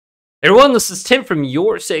Hey everyone, this is Tim from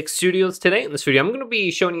Your Sake Studios. Today in this video, I'm going to be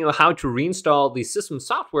showing you how to reinstall the system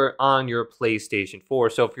software on your PlayStation 4.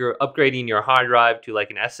 So if you're upgrading your hard drive to like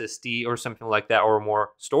an SSD or something like that or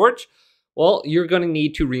more storage, well, you're going to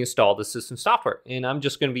need to reinstall the system software. And I'm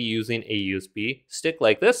just going to be using a USB stick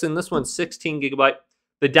like this, and this one's 16 gigabyte.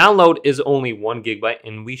 The download is only 1 gigabyte,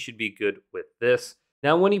 and we should be good with this.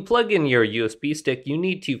 Now, when you plug in your USB stick, you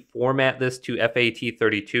need to format this to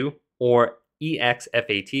FAT32 or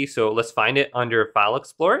exFAT. So let's find it under File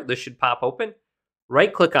Explorer. This should pop open.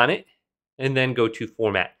 Right click on it and then go to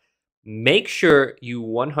Format. Make sure you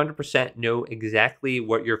 100% know exactly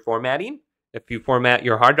what you're formatting. If you format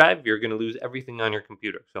your hard drive, you're going to lose everything on your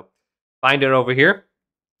computer. So find it over here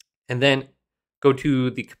and then go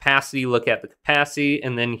to the capacity, look at the capacity,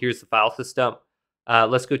 and then here's the file system.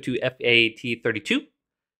 Let's go to FAT32.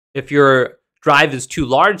 If your drive is too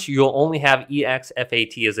large, you'll only have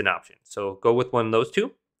exFAT as an option. So go with one of those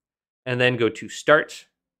two, and then go to Start,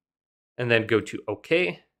 and then go to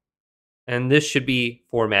OK. And this should be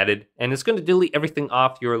formatted, and it's going to delete everything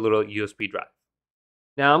off your little USB drive.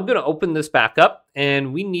 Now I'm going to open this back up,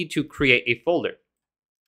 and we need to create a folder.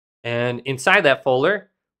 And inside that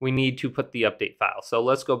folder, we need to put the update file. So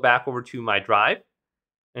let's go back over to my drive,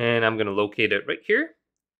 and I'm going to locate it right here.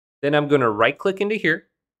 Then I'm going to right click into here,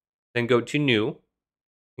 then go to New,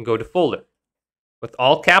 and go to Folder. With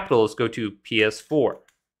all capitals, go to PS4,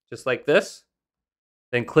 just like this.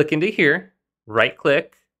 Then click into here, right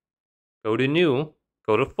click, go to New,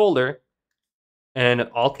 go to Folder, and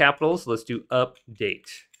all capitals, let's do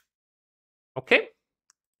Update. Okay,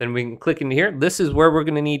 then we can click into here. This is where we're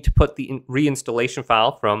going to need to put the reinstallation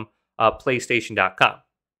file from PlayStation.com.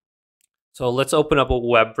 So let's open up a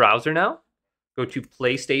web browser now. Go to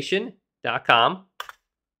PlayStation.com.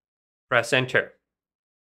 Press Enter.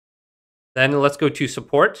 Then let's go to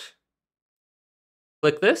Support.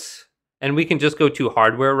 Click this, and we can just go to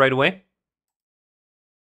Hardware right away.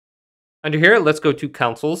 Under here, let's go to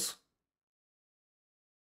Consoles.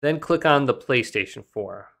 Then click on the PlayStation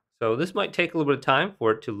 4. So this might take a little bit of time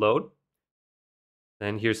for it to load.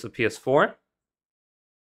 Then here's the PS4.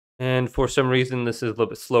 And for some reason, this is a little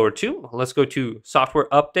bit slower too. Let's go to Software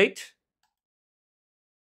Update.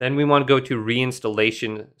 Then we want to go to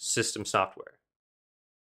Reinstallation System Software.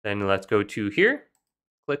 Then let's go to here,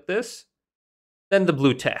 click this, then the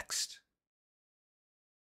blue text.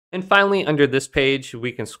 And finally, under this page,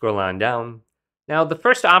 we can scroll on down. Now, the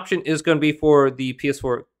first option is going to be for the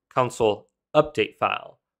PS4 console update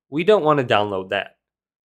file. We don't want to download that.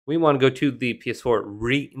 We want to go to the PS4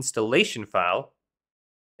 reinstallation file.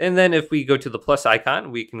 And then if we go to the plus icon,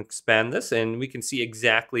 we can expand this and we can see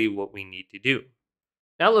exactly what we need to do.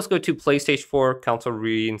 Now let's go to PlayStation 4 console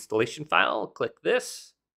reinstallation file, click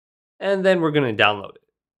this, and then we're going to download it.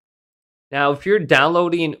 Now, if you're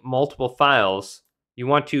downloading multiple files, you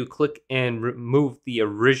want to click and move the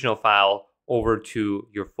original file over to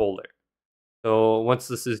your folder. So once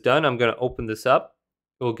this is done, I'm going to open this up.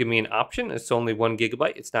 It will give me an option. It's only 1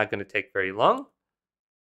 gigabyte. It's not going to take very long.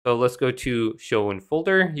 So let's go to Show in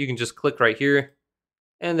Folder. You can just click right here,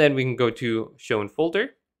 and then we can go to Show in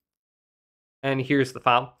Folder. And here's the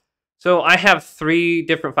file. So I have 3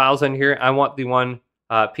 different files in here. I want the one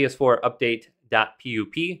PS4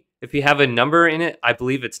 update.pup. If you have a number in it, I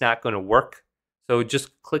believe it's not going to work. So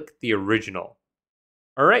just click the original.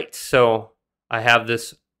 All right, so I have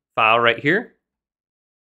this file right here.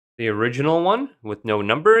 The original one with no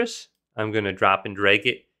numbers. I'm going to drop and drag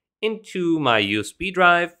it into my USB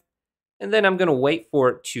drive. And then I'm going to wait for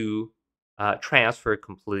it to transfer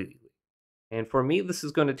completely. And for me, this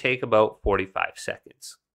is going to take about 45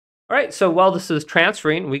 seconds. All right, so while this is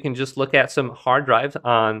transferring, we can just look at some hard drives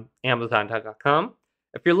on Amazon.com.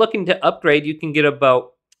 If you're looking to upgrade, you can get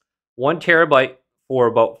about 1 terabyte for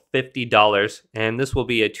about $50. And this will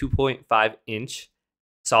be a 2.5-inch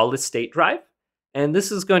solid state drive. And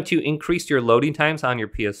this is going to increase your loading times on your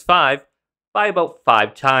PS5 by about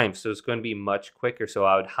 5 times. So it's going to be much quicker. So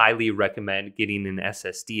I would highly recommend getting an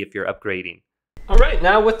SSD if you're upgrading. All right,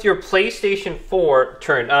 now with your PlayStation 4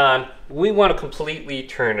 turned on, we want to completely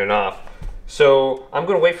turn it off. So I'm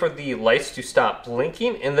going to wait for the lights to stop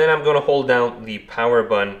blinking, and then I'm going to hold down the power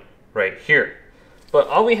button right here. But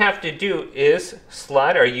all we have to do is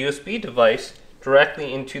slide our USB device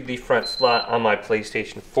directly into the front slot on my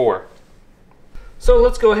PlayStation 4. So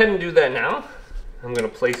let's go ahead and do that now. I'm going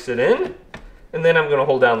to place it in, and then I'm going to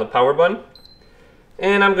hold down the power button.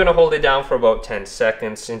 And I'm going to hold it down for about 10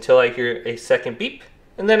 seconds until I hear a second beep.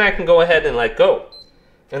 And then I can go ahead and let go.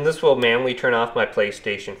 And this will manually turn off my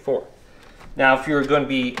PlayStation 4. Now, if you're going to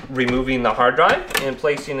be removing the hard drive and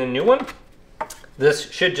placing a new one, this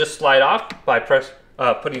should just slide off by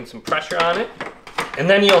putting some pressure on it. And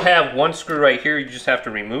then you'll have one screw right here you just have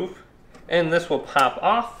to remove. And this will pop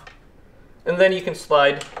off. And then you can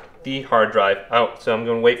slide the hard drive out. So I'm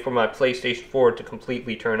going to wait for my PlayStation 4 to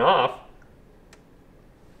completely turn off.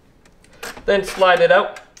 Then slide it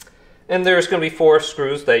out. And there's going to be 4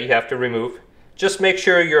 screws that you have to remove. Just make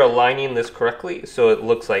sure you're aligning this correctly so it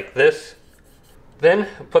looks like this. Then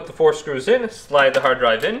put the 4 screws in, slide the hard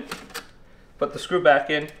drive in, put the screw back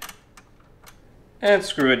in, and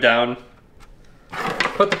screw it down.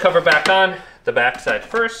 Put the cover back on, the back side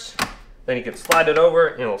first, then you can slide it over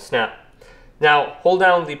and it'll snap. Now hold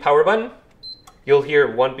down the power button, you'll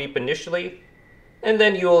hear 1 beep initially, and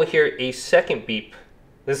then you'll hear a second beep.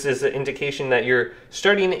 This is an indication that you're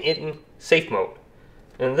starting in safe mode.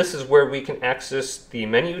 And this is where we can access the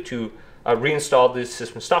menu to reinstall the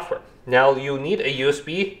system software. Now you need a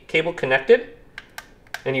USB cable connected,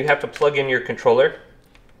 and you have to plug in your controller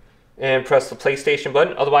and press the PlayStation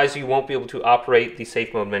button, otherwise you won't be able to operate the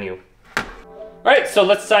safe mode menu. Alright, so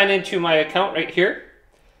let's sign into my account right here.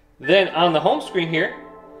 Then on the home screen here,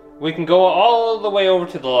 we can go all the way over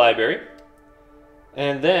to the library.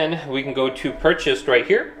 And then we can go to purchased right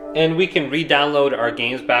here. And we can re-download our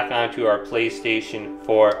games back onto our PlayStation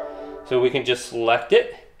 4. So we can just select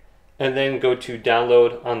it and then go to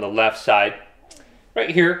download on the left side right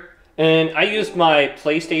here. And I used my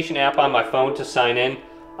PlayStation app on my phone to sign in.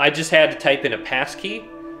 I just had to type in a passkey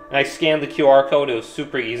and I scanned the QR code. It was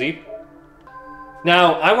super easy.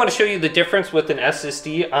 Now I want to show you the difference with an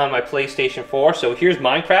SSD on my PlayStation 4. So here's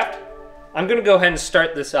Minecraft. I'm going to go ahead and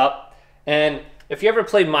start this up. And if you ever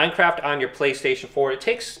played Minecraft on your PlayStation 4, it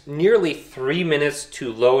takes nearly 3 minutes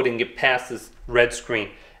to load and get past this red screen.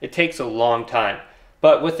 It takes a long time.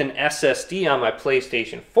 But with an SSD on my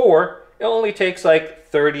PlayStation 4, it only takes like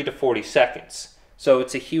 30 to 40 seconds. So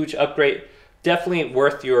it's a huge upgrade. Definitely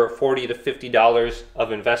worth your $40 to $50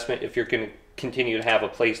 of investment if you're going to continue to have a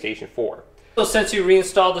PlayStation 4. So since you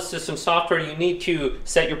reinstalled the system software, you need to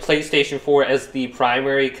set your PlayStation 4 as the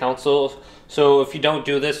primary console. So if you don't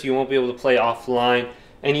do this, you won't be able to play offline.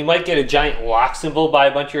 And you might get a giant lock symbol by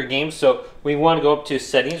a bunch of your games. So we want to go up to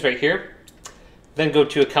settings right here. Then go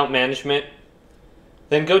to account management.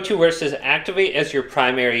 Then go to where it says activate as your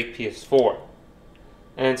primary PS4.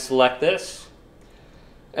 And select this.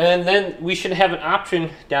 And then we should have an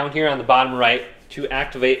option down here on the bottom right to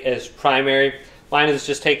activate as primary. Mine is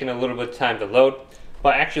just taking a little bit of time to load,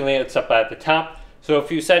 but actually it's up at the top. So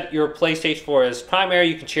if you set your PlayStation 4 as primary,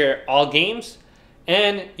 you can share all games,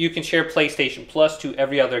 and you can share PlayStation Plus to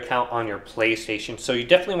every other account on your PlayStation. So you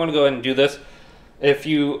definitely want to go ahead and do this. If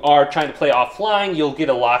you are trying to play offline, you'll get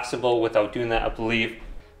a lock symbol without doing that, I believe.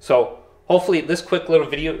 So hopefully this quick little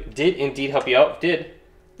video did indeed help you out. If it did,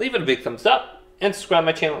 leave it a big thumbs up and subscribe to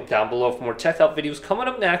my channel down below for more tech help videos coming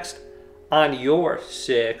up next on your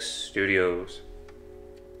 6 Studios.